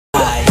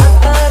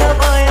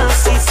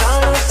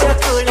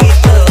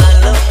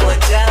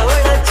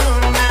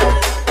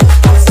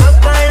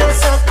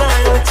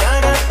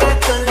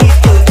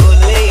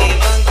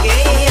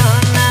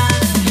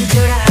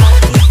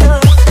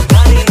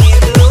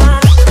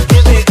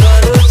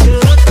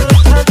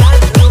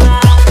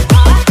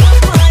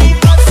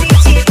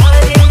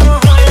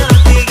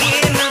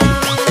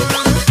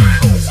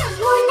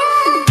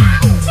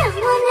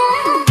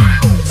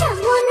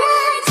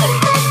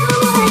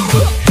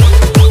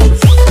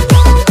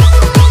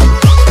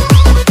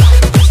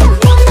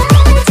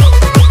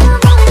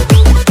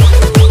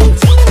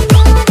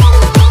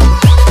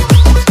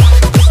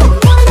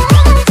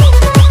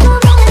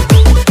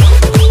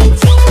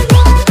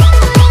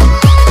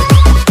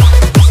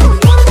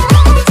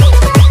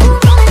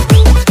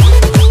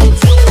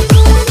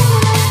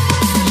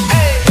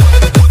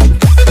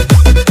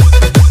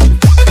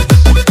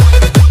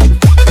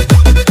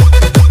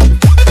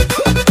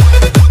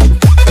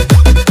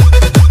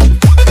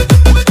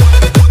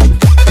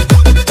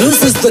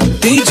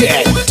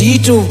DJ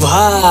Tito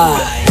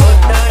Bhai.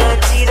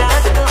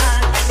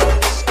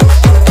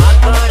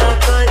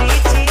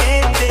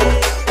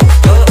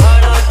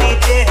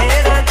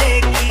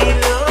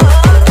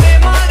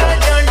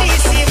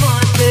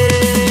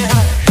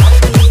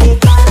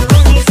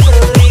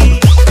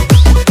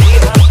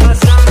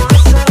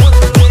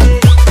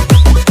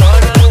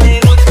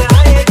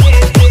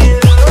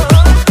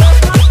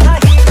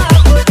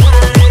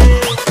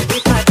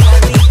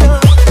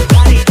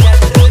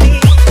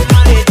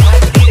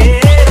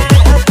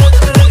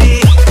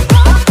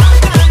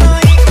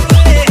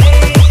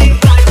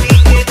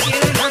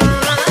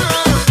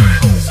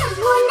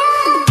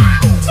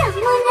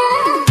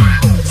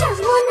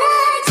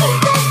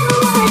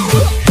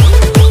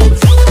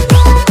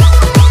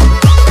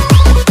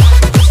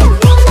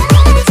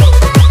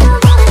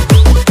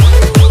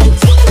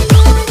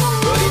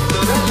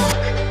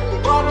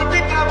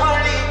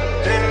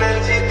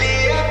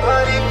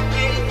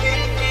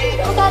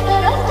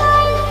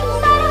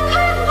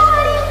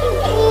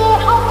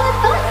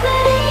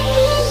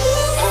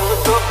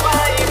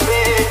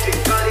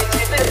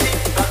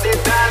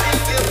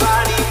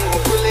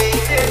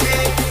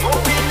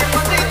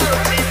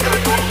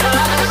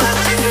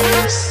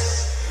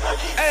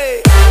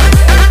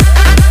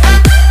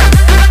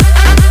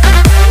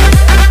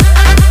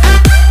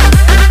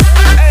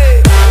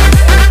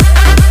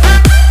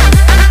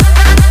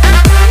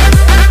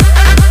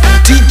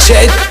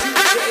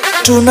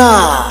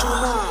 Tuna.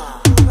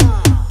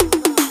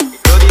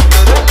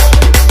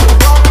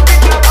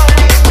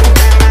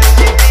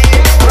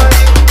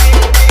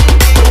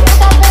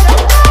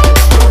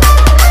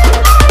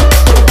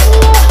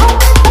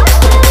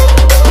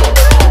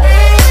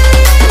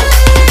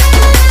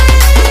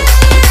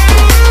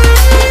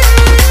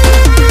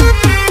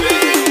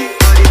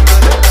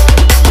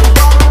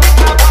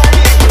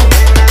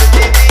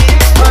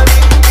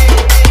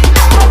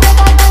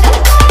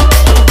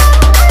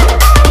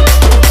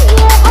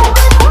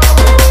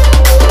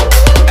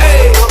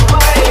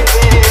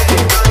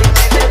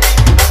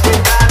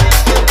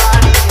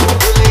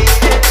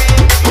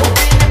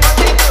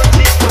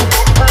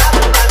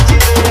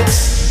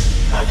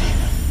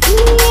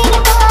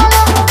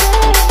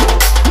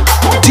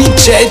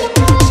 DJ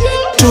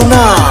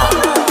Tuna.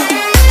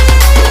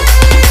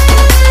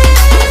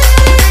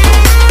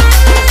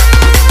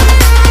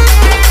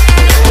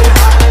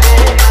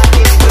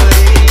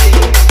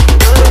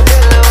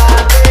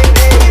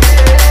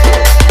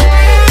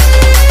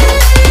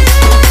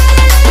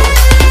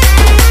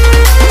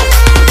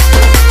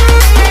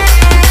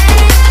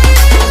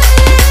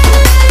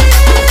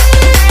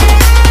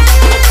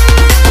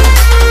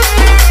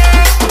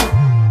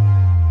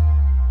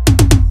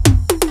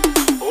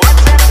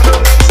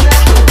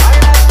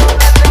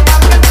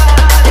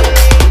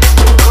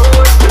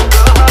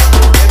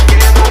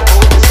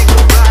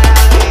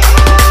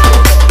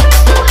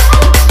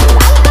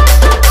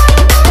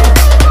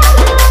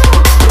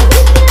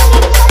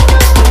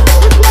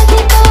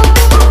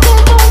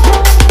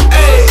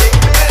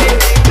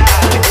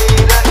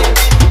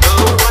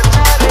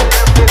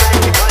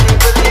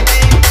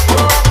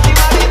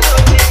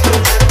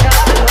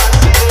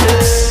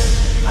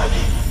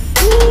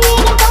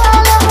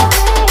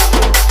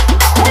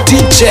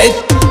 DJ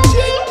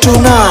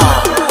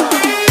Tuna.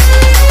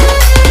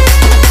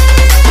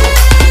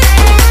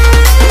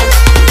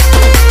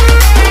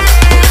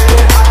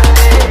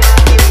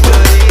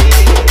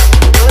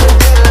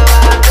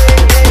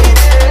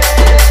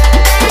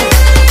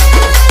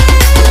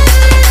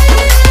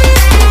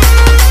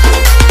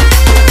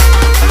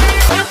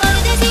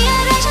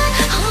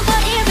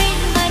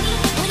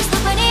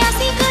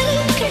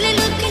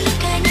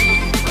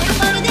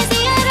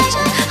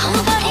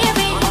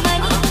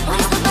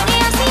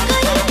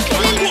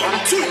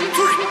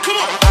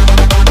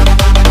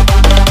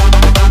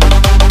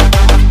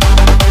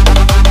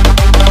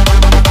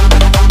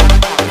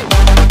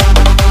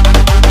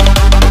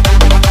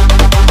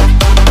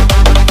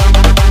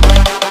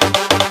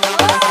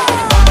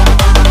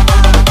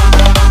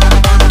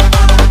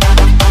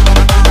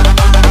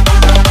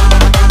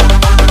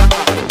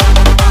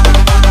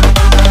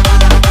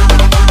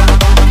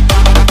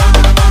 DJ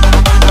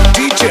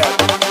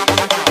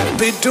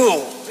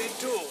Pintu.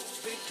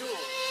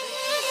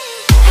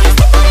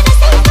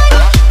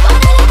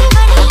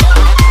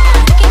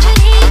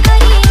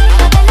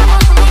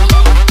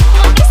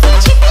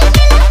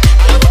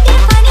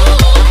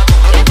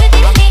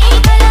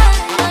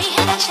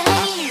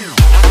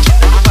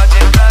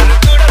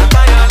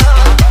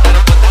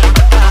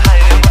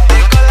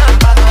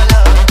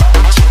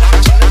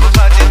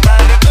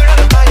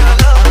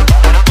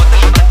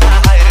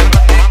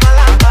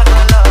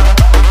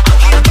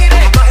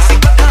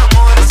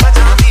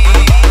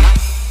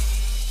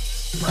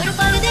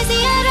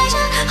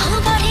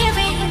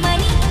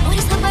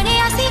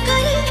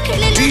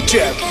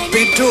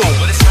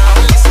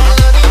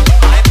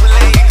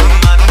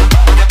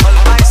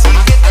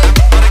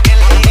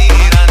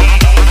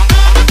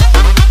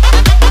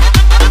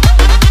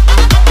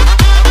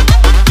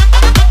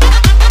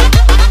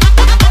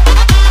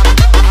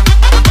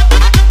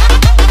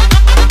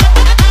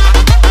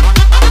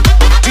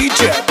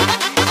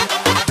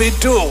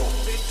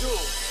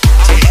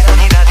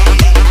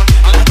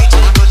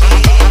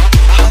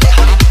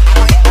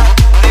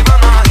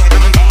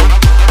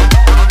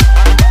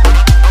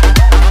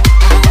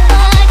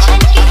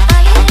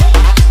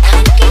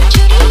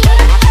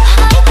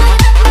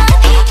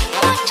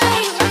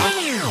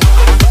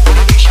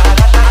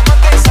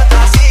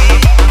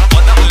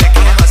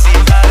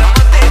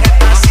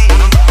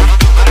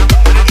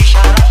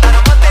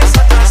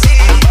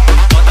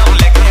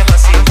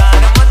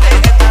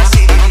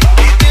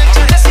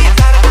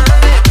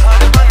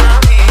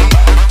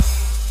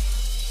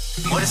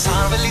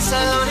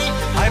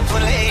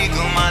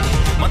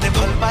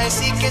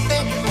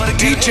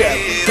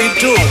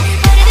 Pitu.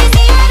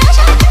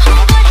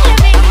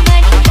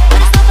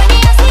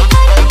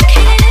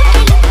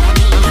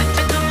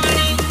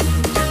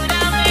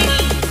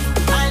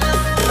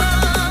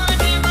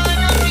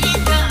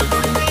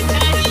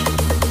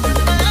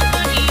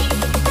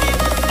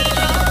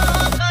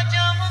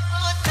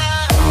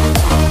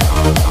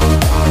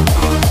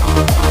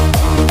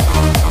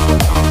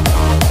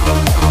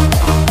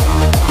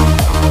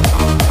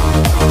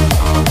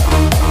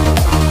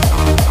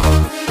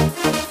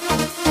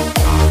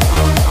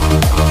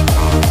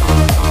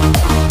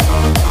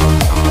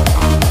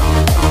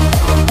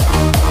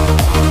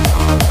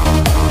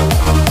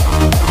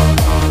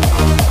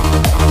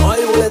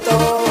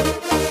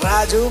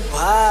 Raju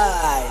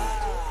भाई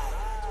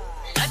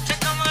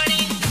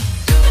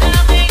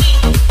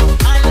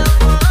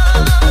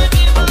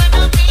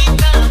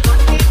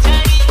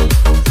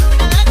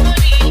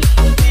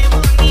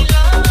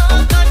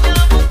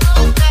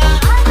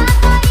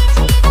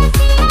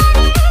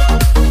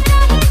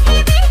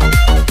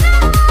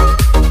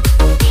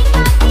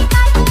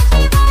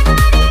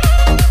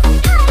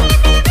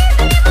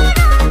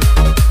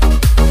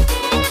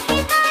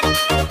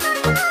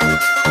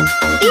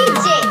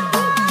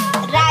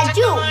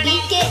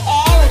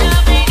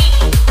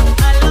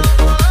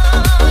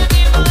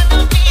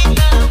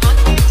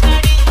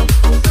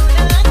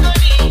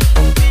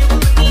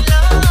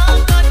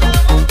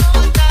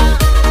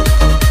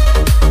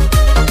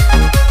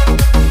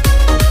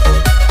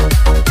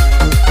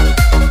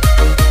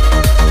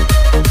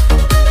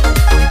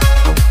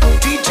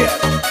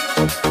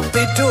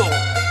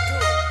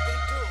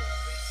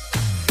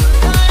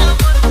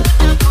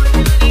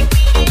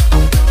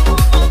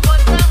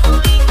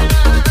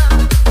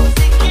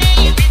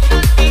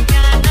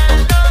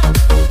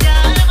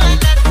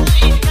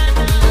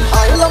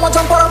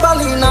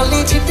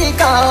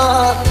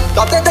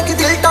तोते तक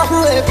दिलटा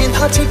हुए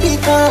बिंधा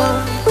छिटिका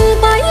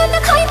माया न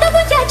खाई तब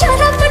क्या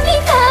चारा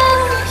पटिका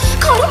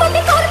खरो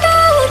मते करना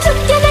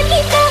छुट्टे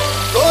लटिका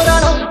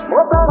कोरानो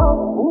मोतानो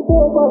उतो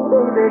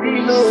बाई दे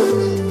दिलो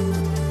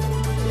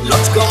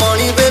लच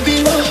कमानी बेबी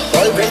लो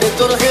गर्लफ्रेंड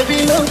तोर हेबी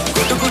लो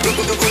गुटु गुटु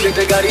गुटु गुलेट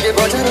गाड़ी रे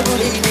बाजार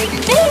बुली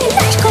ए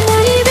लच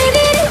कमानी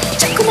बेबी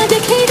चकमा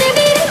देखे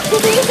देबी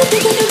गुटु गुटु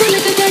गुटु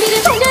गुलेट गाड़ी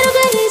रे बाजार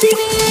बुली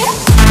जीवे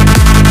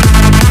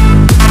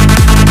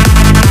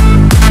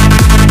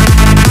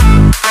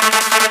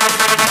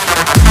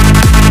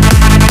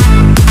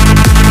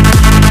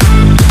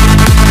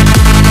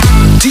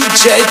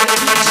DJ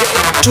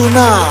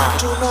Tuna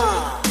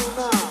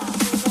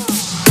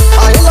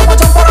आइला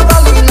मचा पड़ा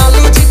बाली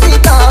नाली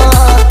चिटिका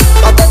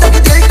तोते तक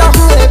दिलटा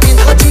हुए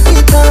बिंधा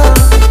छिटिका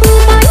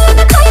माया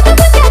न खाई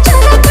तब क्या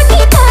चारा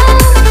पटिका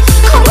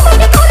खरो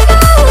मते करना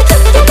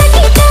छुट्टे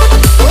लटिका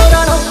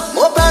कोरानो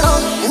मोतानो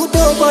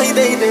उतो बाई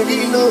दे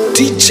दिलो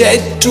DJ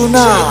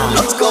Tuna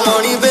लच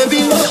कमानी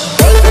बेबी लो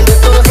गर्लफ्रेंड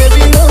तोर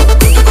हेबी लो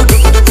गुटु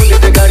गुटु गुटु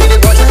गुलेट गाड़ी रे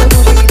बाजार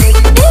बुली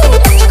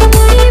लच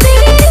कमानी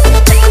बेबी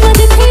चकमा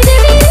देखे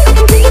देबी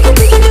गुटु गुटु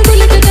गुटु गुलेट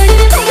गाड़ी रे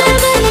बाजार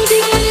बुली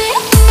जीवे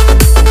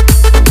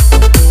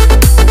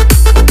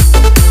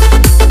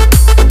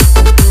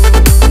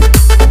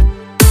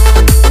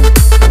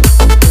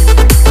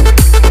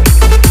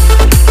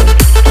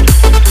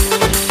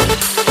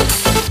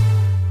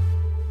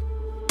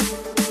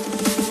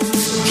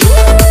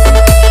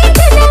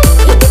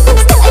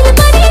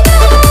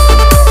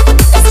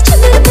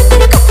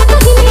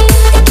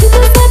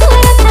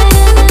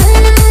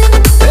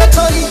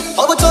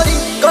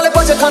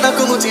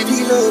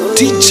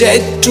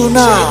DJ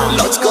Tuna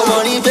Let's go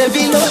money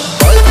baby lo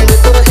boyfriend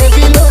to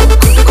heavy lo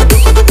kutu kutu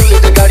kutu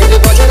bullet gaadi re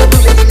bajar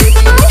bule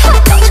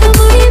touch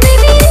कमानी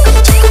बेबी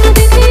चकमा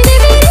देखे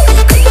देबी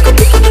कुटु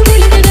कुटु कुटु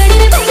बुलेट गाड़ी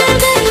रे बाजार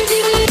बुली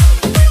जीवे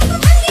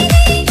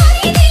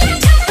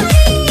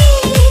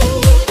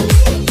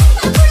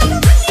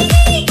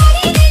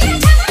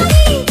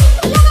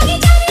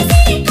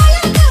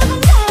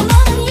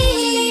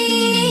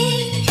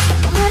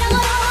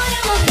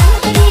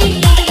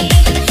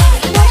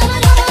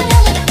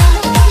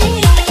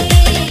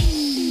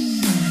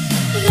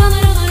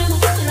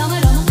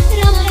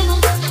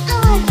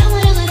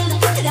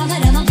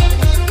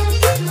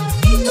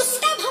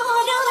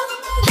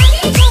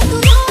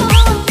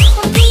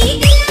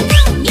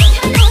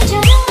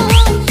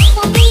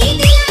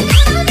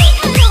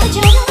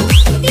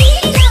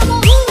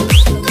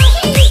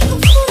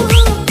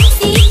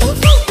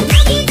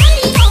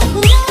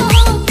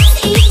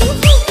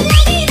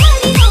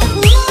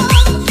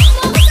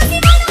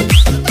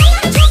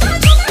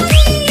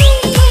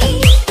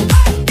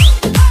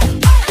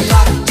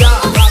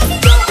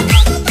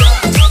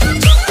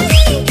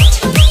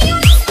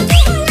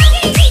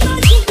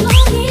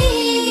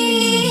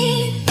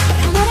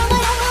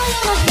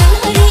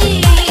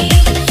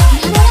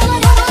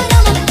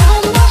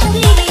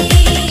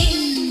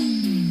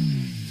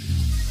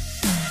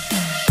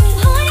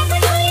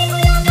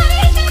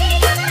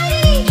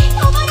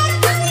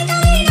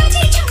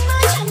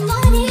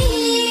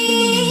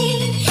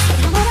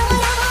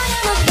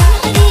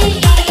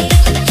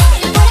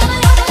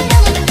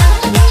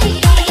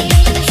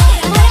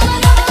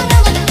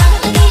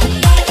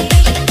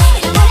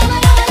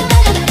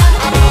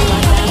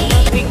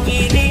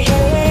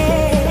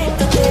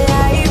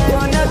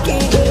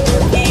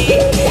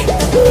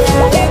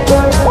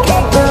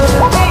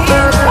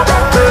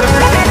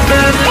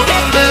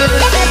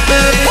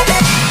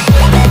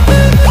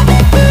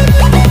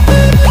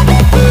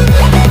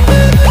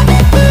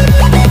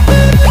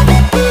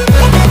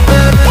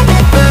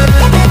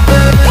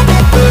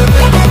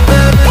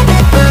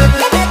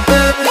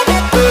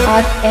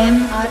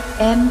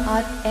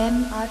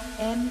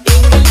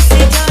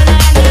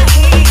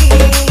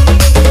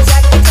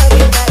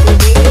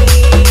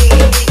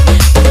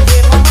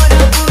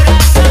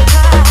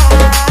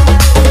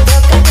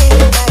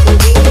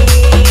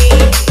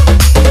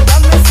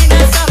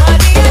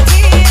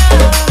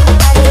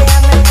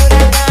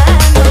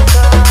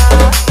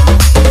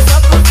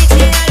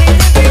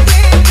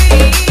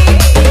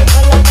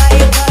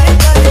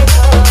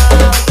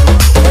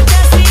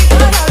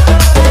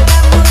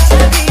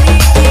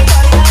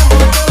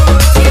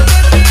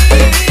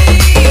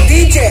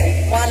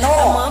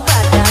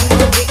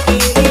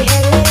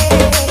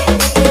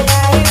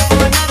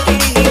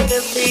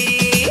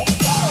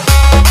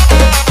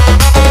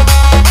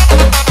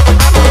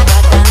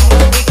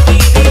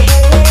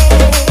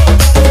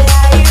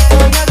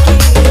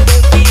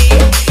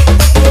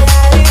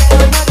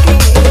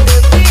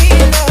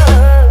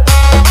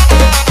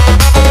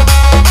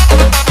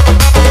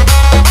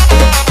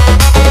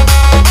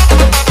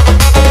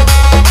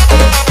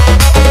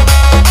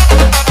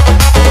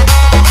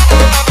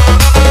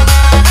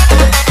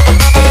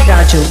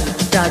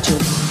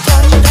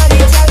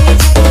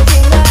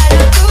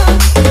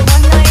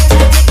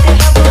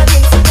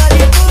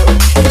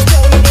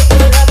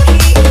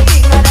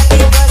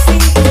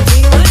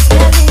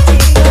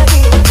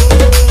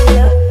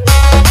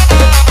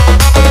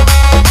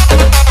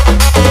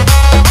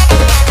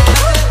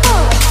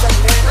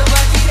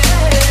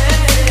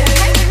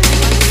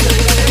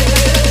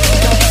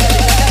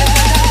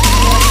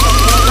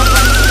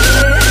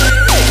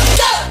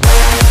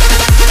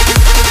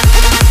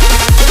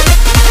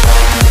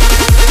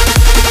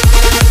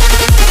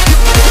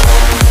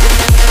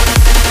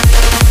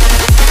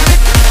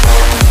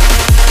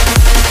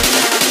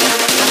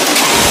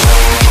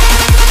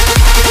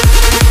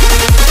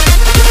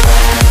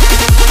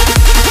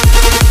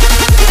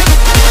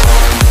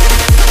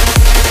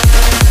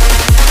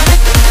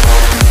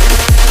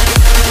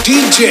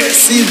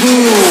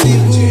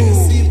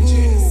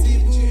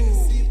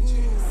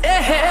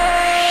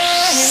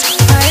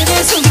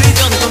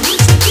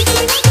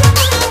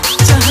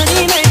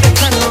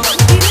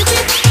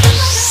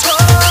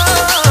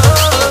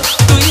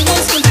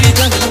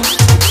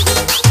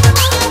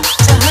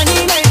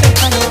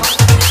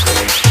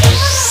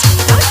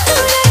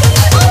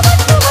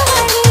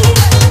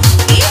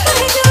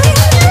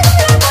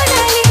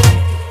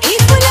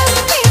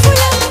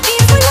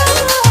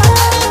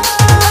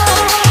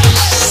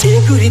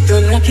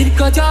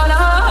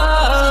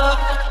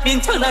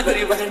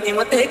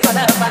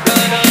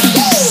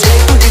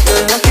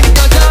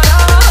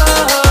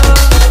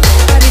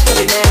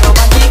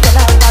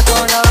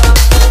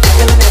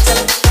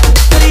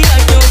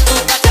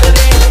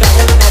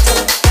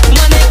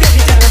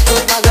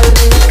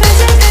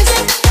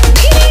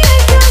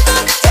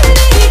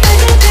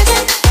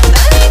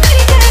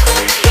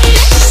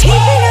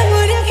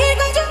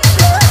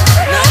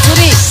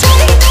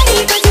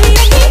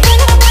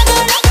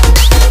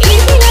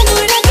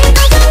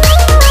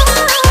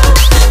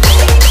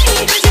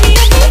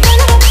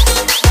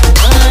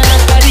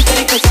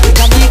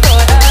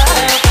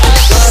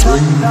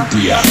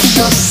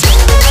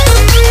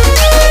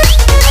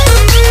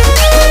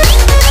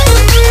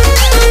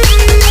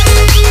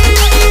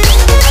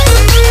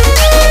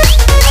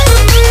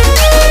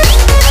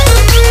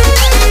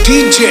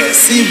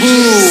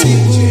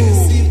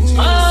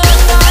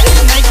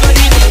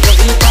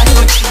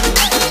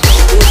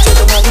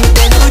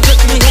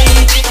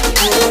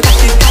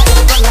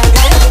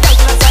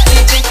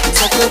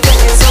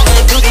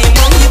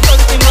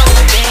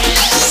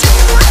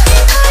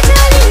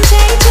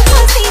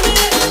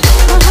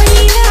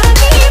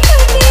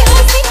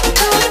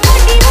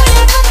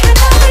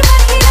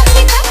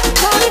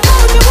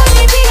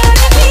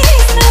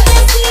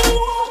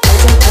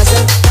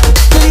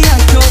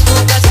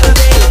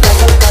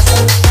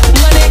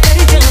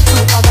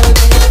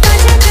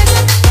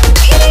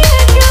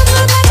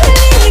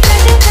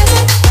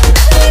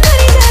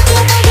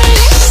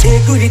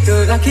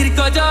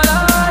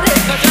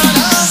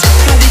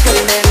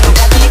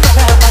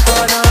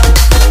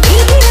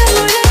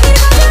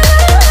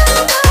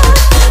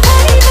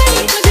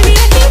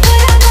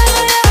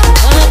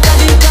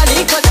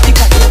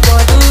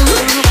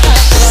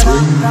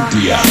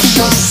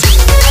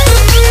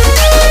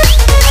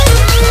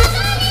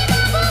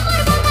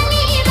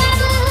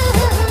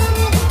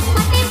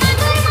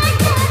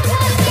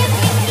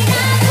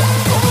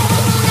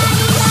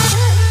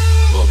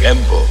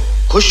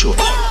खुश हो।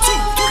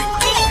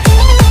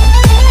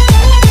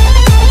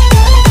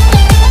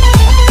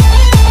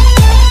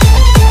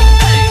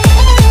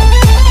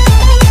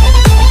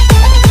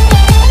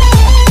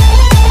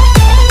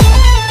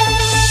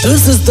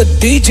 This is the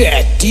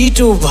DJ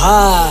T2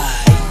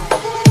 Bhai.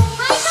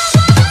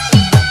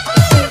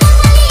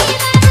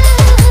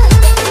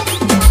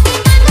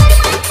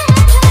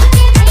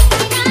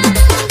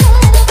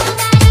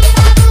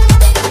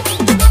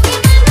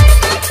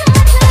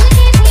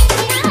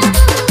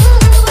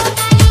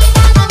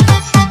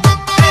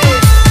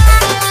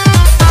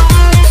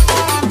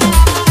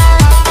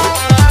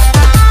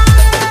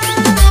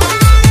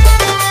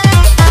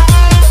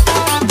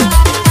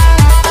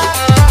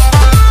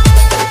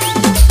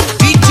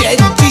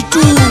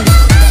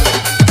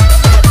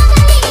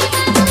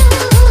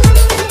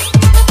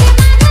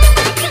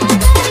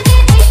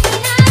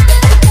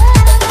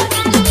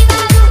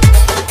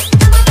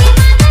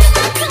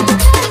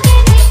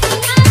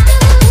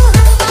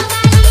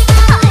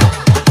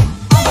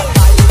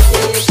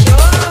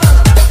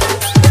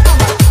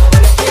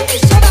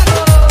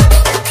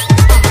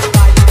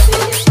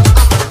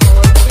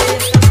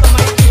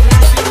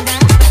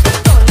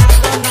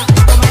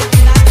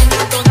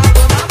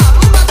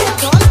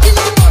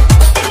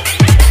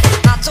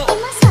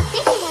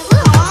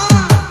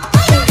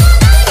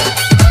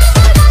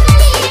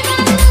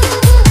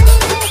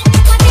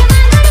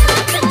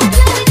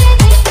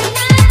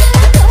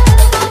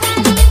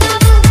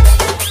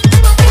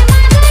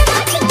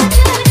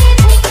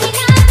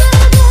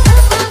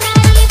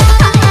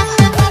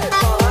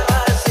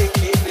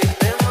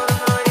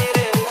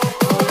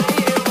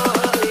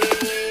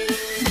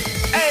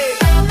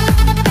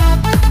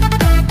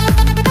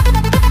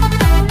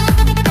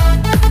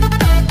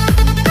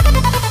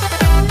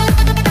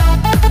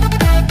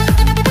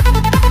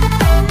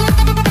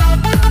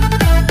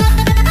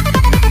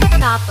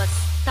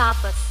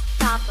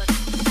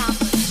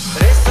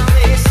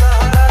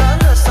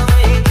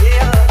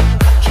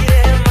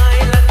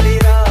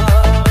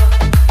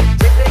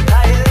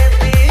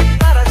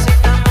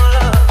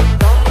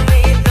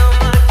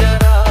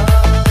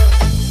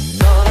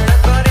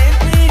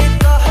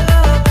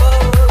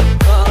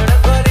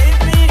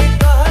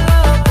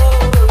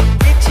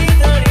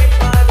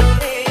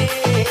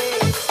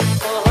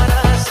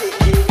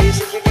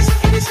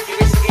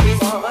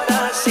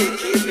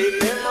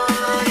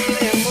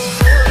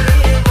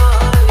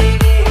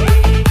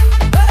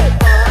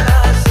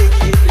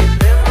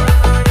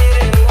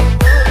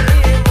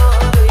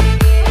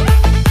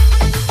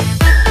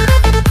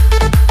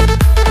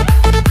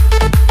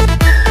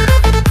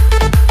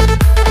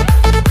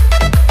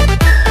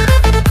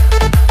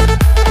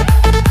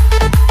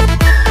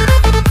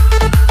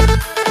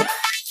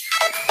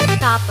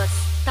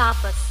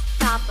 tapas,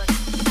 tapas,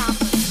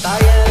 tapas.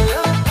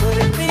 तायलो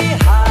कुर्ती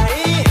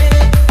हाई है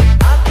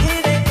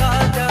आखिरे का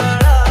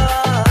जड़ा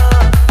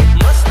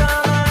मस्ता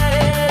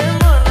मारे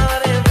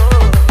मनारे मो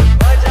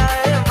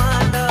बजाए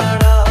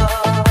मातड़ा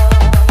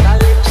का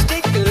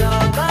लिपस्टिक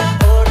लगा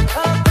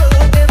ओठा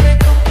दूध में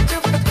चुप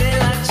चुप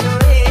तेरा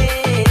छोड़ी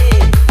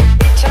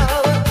इच्छा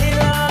होती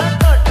ला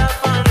तोटा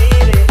पानी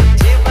रे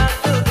जीवा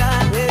तू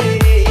गाधे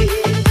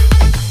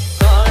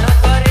कौन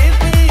करे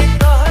भी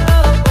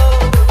कहलो बो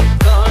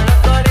कौन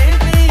करे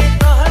भी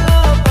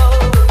कहलो बो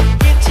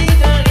किछि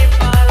जानी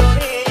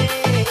पारोनी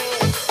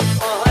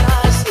ओहरा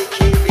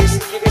सीखी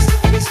बिस्की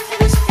बिस्की बिस्की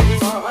बिस्की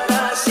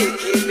ओहरा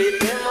सीखी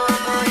बिबे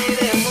माई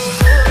रे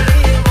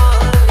मुमुरी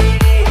माली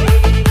रे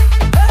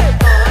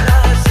ओहरा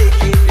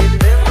सीखी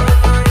बिबे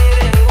माई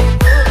रे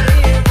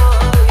मुमुरी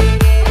माली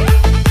रे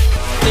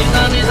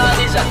Nisa nisa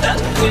nisa,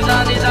 nisa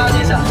nisa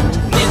nisa,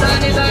 nisa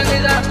nisa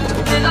nisa,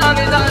 nisa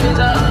nisa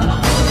nisa.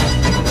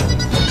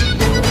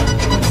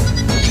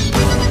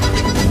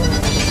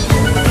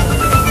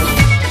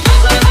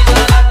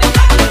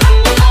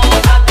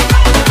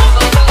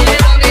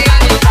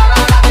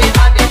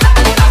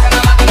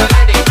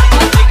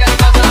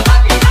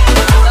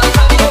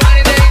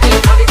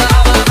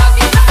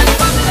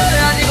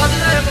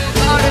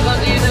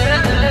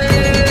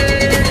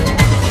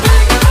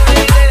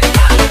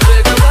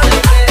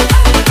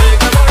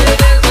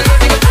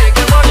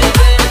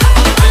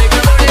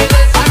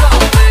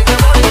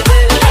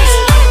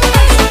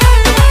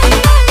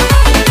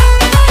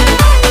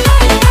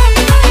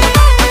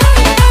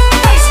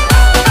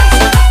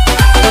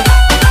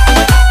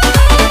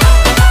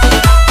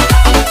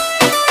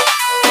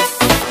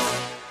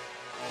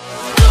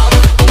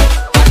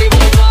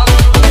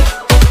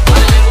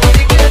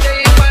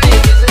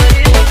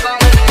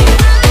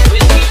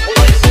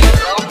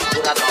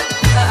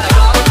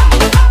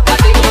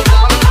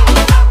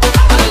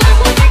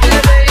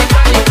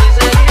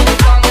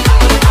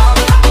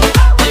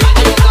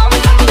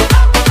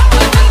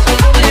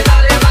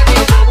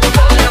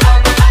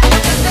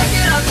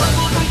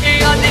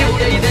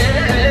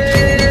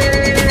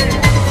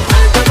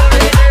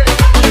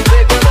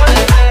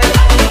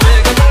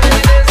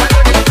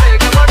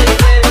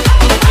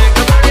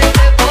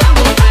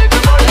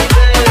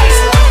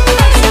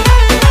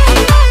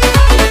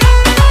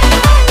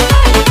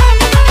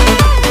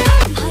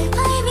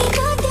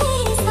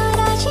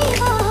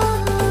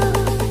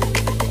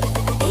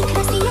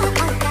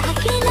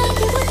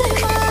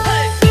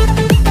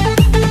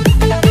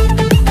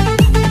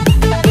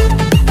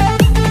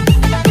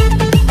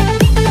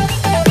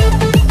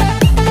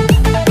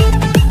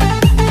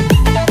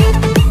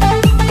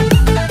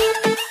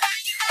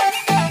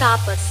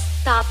 Tapas,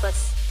 tapas,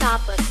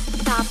 tapas,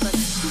 tapas.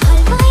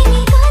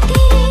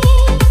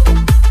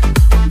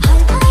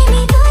 भलवाई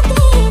में गाते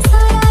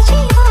सारा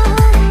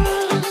जीवन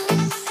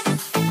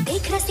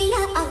देख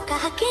रसिया अब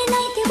कहा के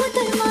नहीं थे वो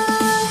तुरमा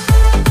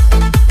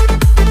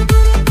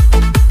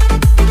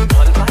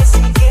भलवाई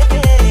सीखे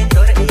दे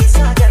तोर ई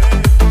साजन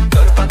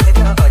तोर पाखे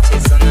तो अच्छे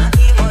सुना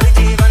ई मोर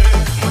जीवन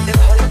मोते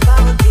भल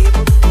पाओ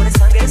देबू मोर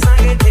संगे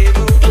संगे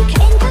देबू देख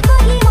इनका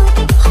कोई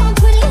होते हाँ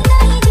भूले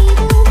नहीं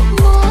जीवू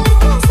मोर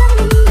कसम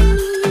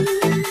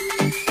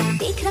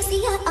देख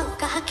रसिया अब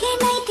कहा के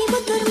नहीं थे वो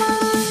तुरमा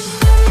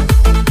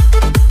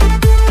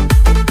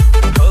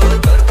हो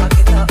तोर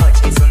पाखे तो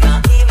अच्छे सुना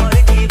ई मोर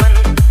जीवन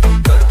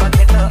तोर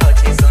पाखे तो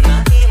अच्छे सुना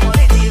ई मोर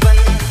जीवन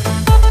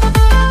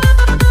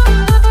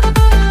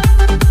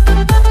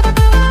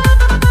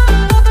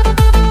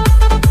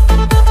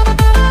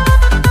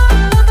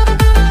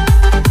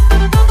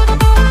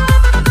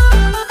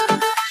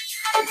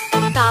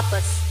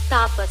tapas,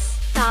 tapas,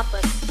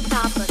 tapas,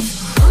 tapas.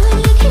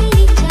 पानी खिल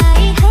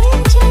जाए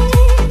हलचल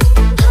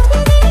भावे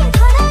मेरे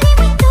घराने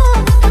में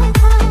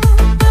तो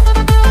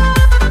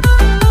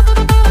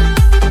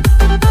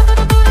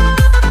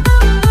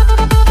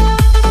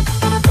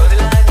तोर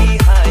लागी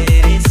हाय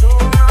रे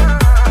सोना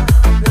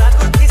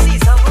लागो किसी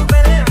सब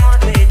बेले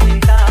मोते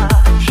चिंता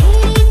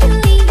हेरी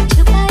तुई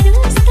छुपा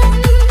रुस्तम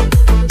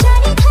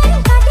जाने घर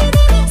काटे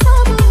देवी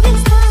सब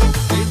विस्तार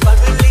तुई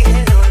पगली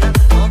है रोना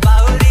ओ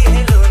बावरी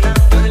है लोना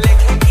तोर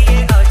लेखे किए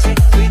अच्छे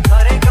तुई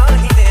थरे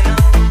कही देना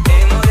ए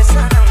मोर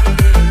सनम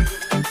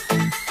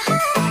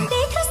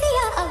देख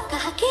रसिया अब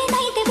कहा के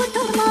नहीं दे वो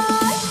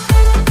तुरमार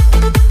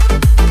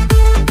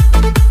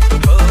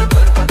हो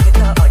तोर पाखे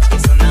तो अच्छे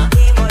सुना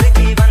ई मोर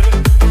जीवन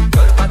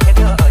तोर पाखे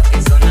तो अच्छे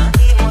सुना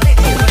ई मोर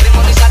जीवन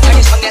मनीषा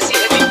छाड़ी सन्यासी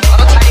हेली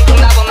घर छाड़ी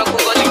वृंदावन को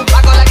गली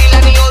पाग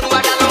लागिलानी अरुआ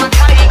डालमा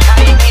खाई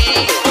खाई की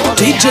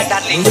DJ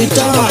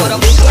Return. मोर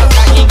बुझर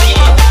काहे की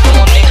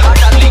मने हा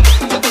डार्लिंग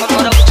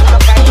मोर बुझर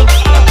काहे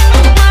की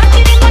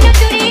मारते रे मन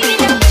चोरी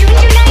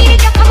चुनचुनाई रे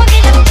जखम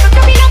गेला छोट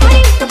बिना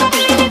भरी तो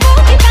पगले में वो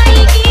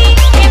खिपाई की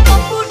ए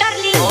पप्पू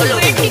डार्लिंग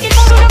बेटी के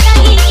करुण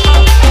काहे की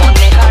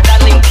मने हा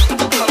डार्लिंग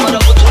मोर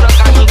बुझर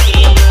काहे की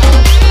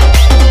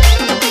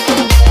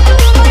तू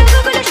मोर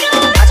गगन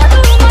शान तू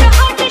मोर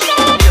हार्ट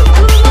शान तू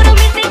मोर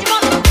मैसेज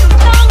बॉक्स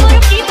तू मोर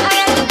फ्री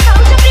फायर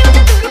साउंड प्रिय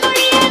तो तू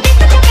बड़ी देख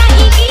तो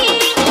काहे की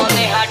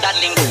मने हा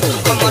डार्लिंग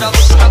मोर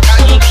बुझर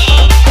काहे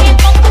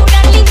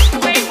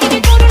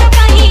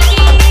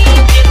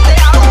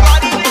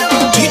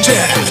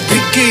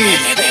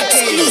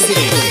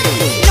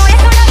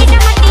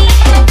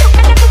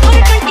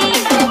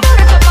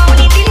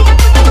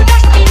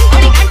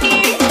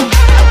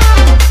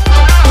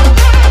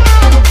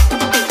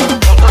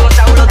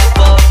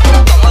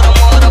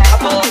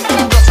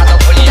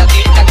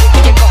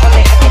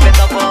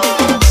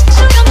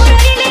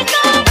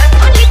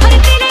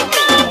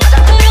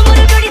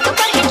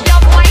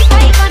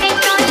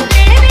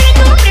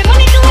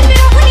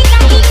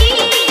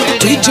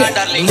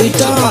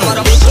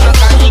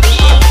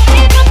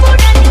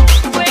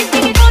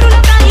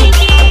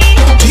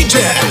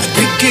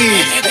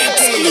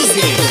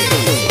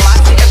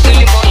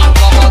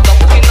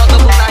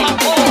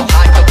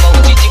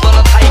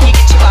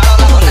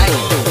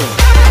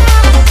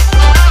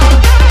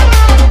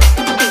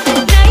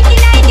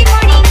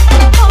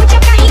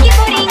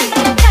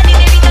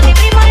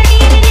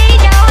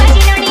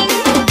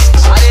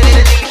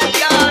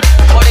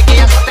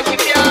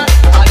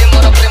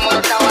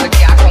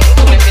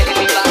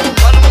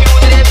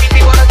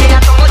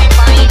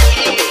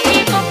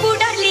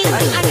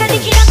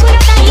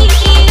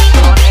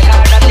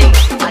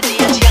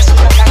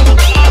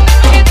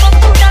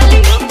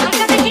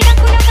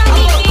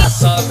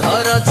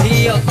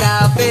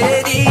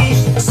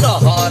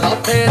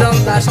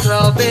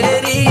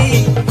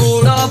स्ट्रॉबेरी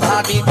गुड़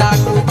भाभी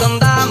ताकू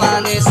गंदा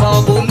माने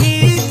सबू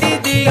नीति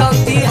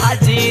दियंती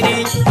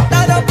हाजिरी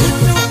तार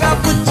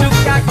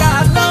पुचुका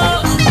कालो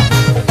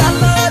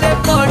कालो रे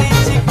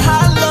पड़ी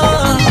खालो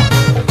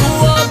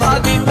पुओ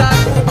भाभी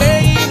ताकू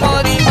बेई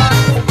मरी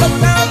माकू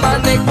पक्का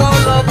माने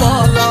कोलो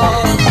बोलो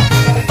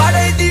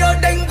पड़े दियो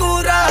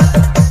डेंगूरा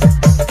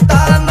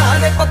तारा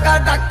नाने पक्का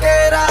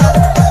डाकेरा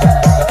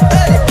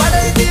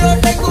पड़े दियो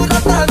डेंगूरा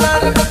तारा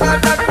नाने पक्का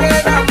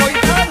डाकेरा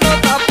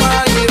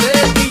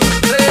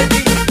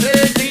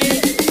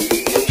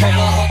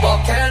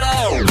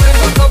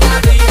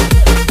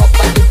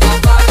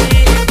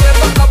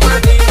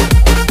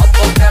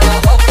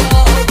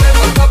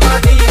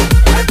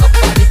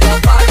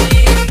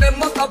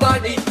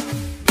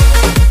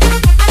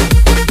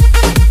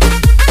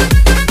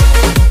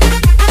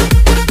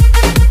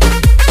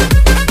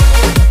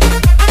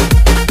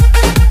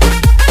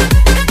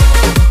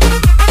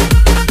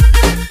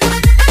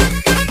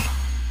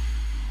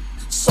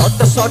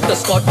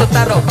स्कॉट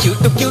तारो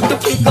cute cute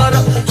figure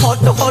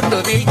hot hot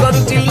reel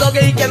करूची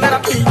लगेई कैमेरा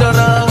फिल्टर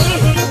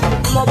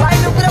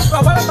मोबाइल ऊपर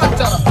प्रबल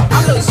टचर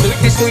आलो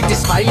स्वीट स्वीट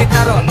स्माइल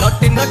तारो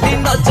नटी नटी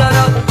नजर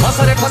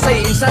हसरे फसे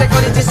इंसारे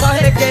करिची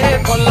सहे के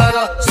कलर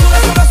सुना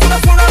सुना सुना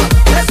सुना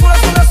ए सुना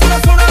सुना सुना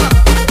सुना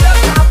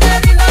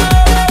कापेरी लो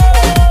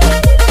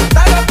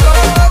तारो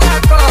कोरा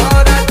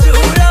कोरा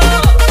चूड़ा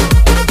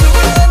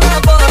चूड़ा ना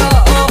बड़ा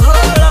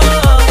ओहला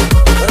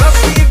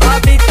रसी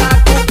भाभी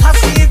ताकू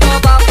फांसी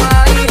दबा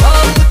पाई हो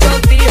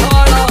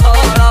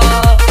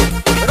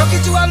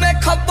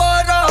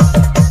खबर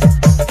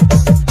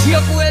झियो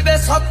कुएबे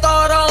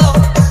सतर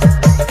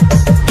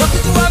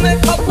रखिचु आमे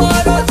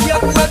खबर झियो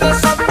कुएबे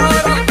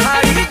सतर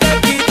खाड़ी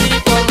देखी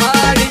जीव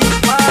मारी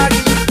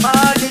मारी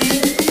मारी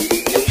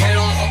खेल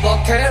हब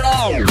खेल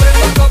प्रेम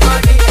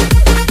कबाडी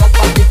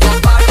कबाडी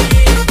कबाडी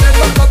प्रेम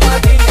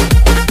कबाडी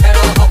खेल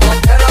हब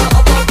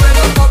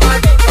प्रेम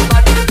कबाडी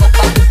कबाडी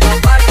कबाडी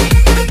कबाडी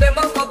प्रेम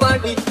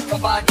कबाडी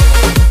कबाडी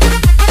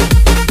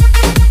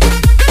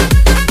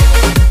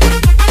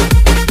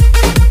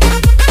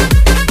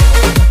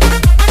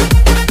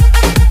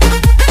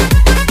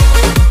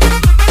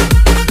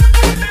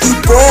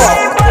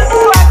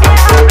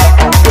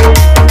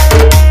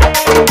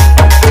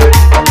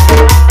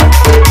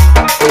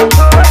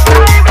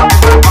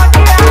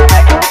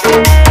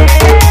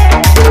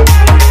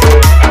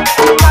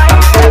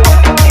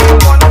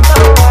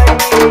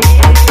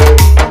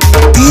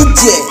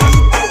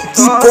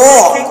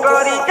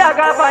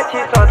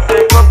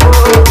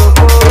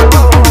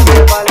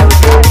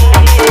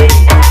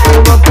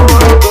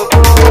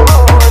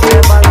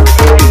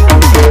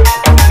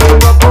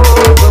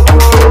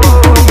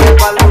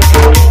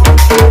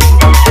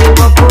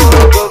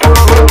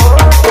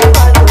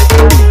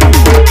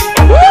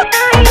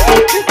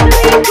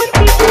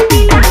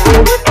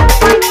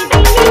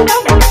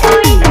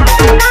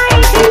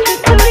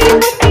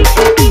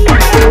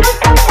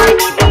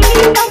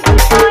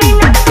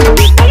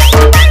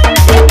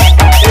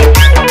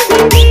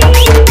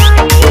Thank you.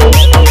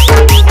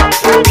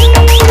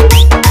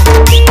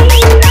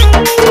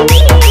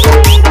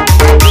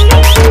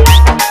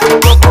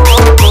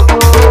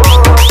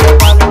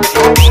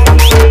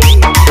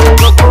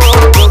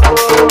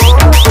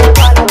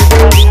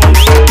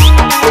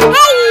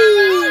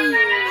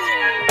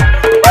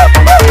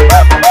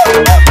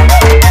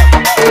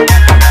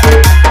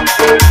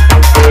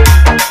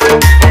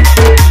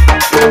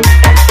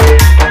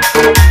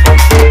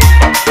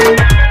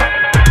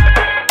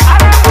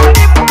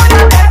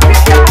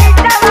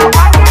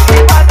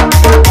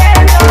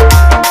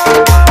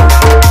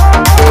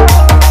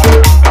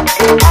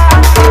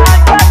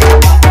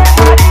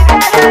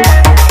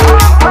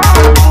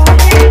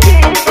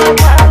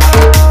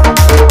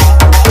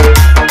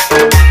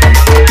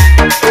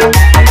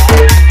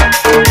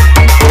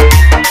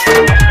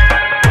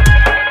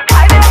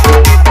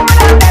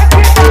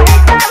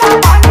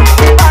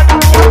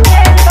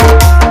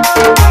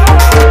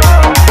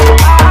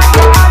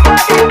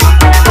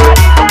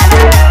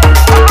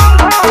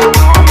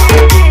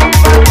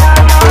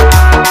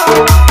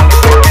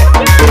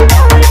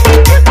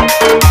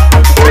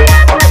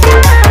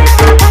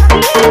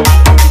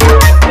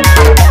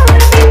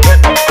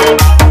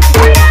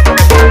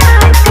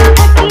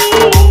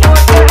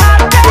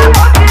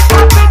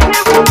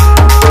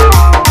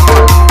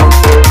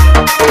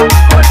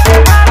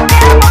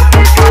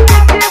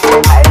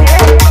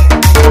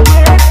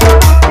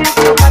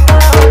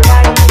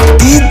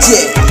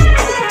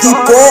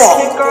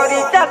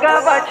 करी जगह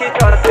बाछी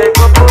चढ़ते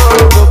गोपो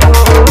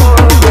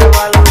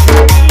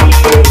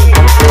देवालू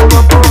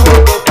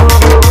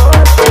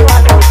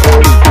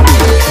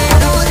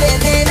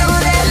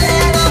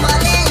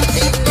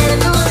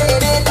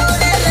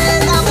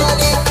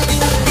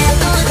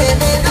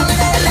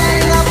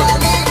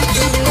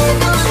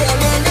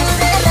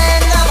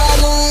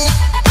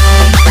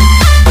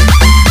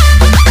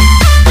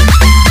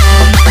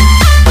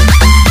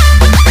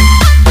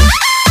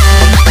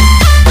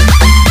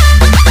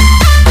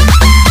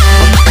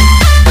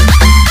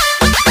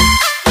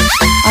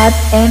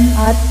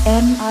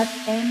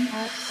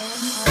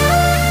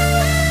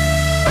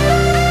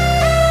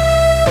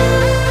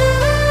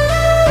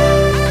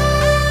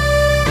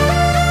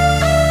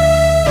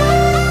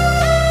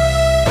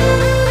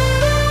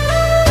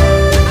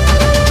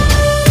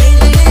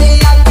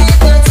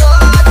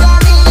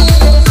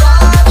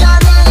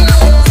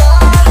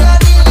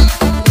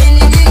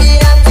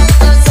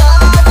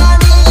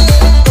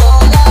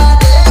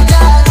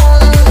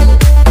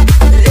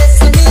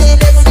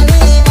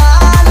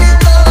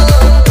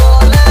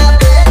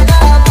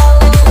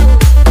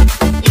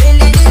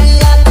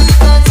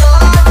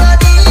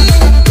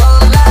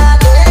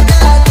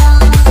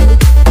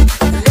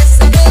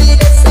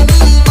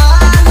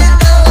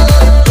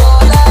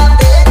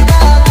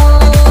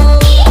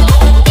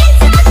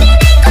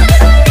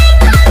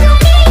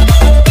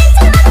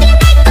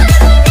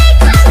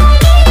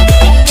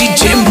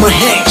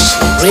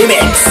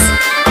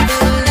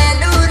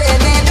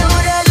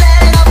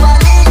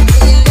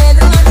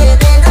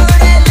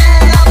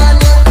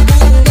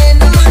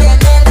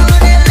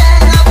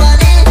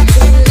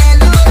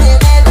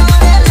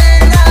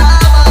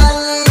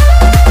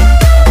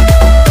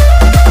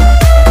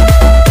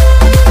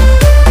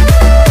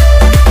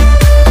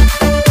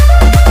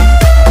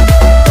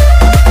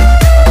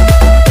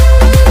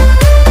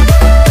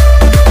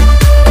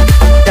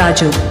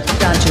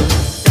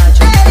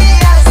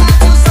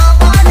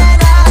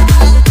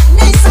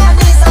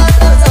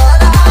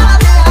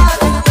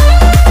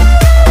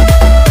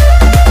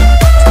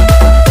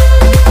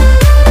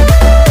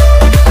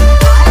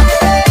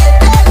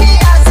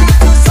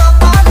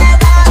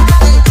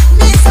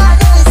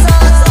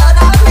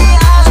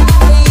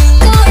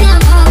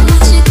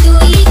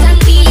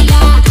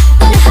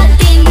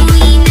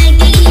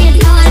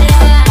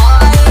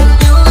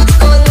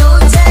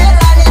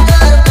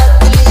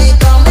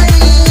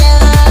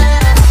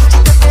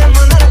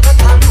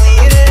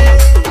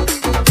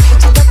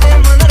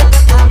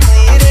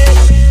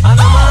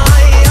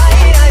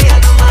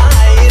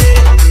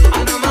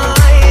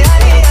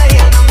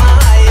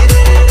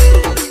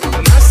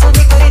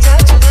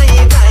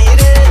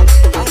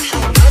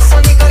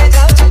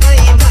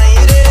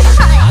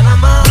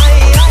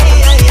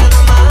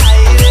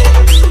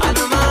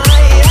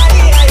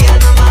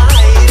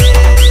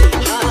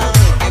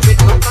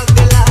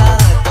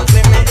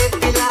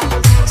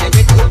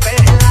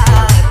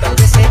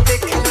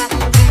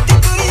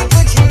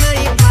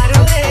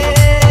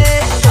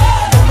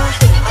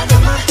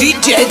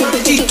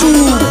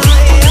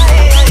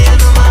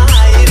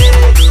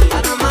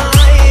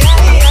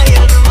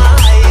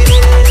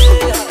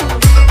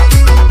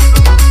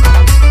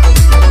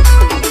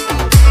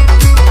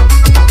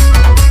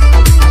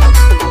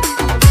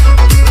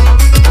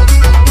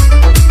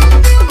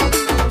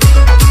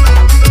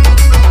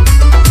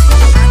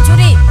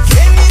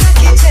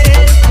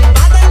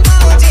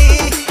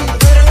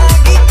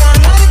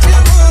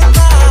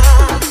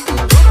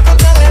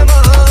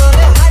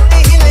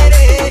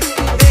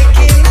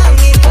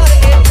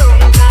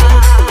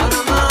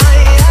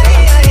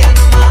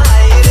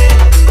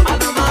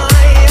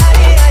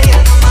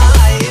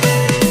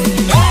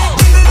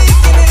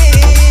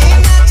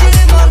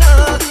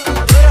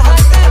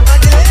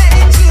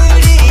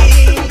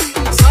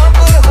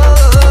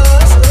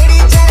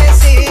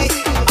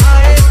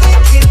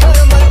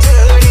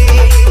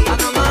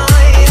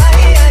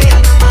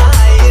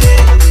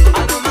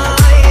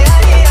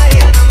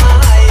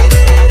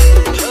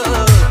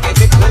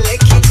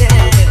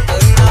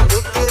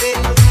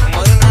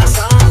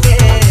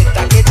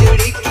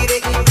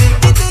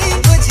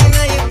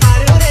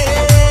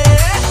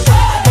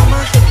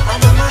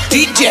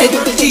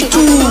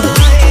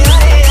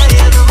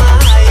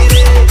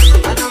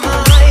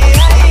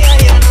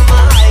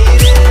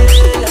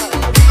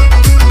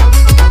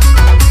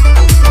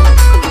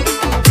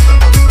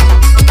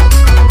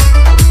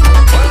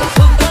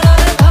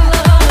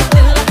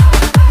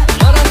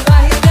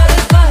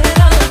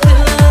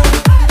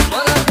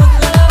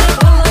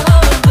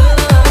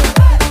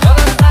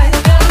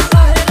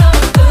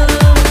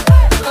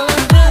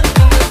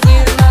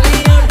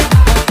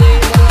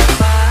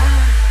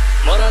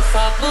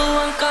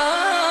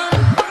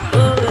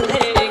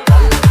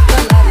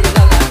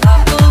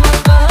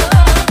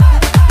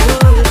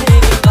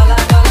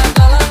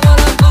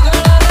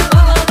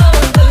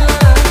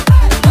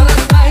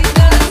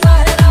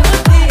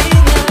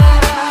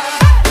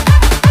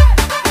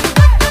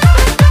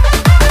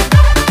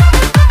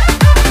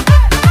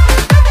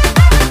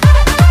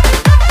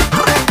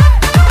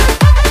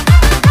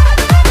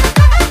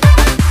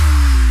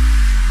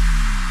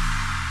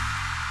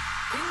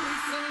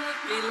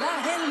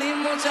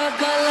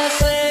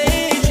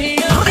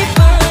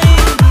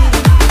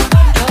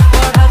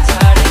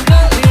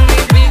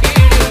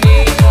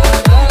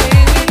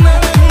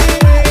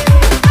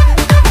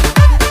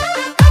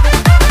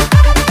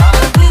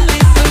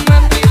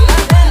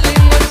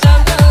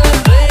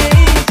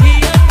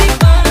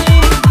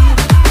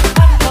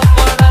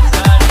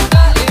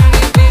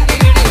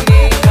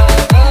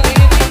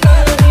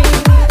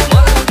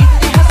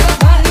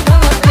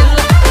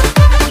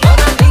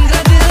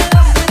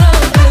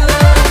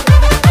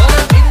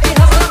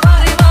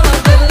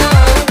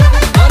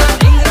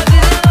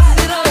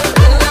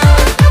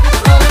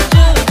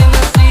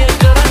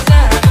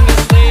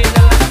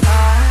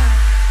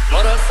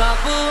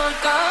Sabuang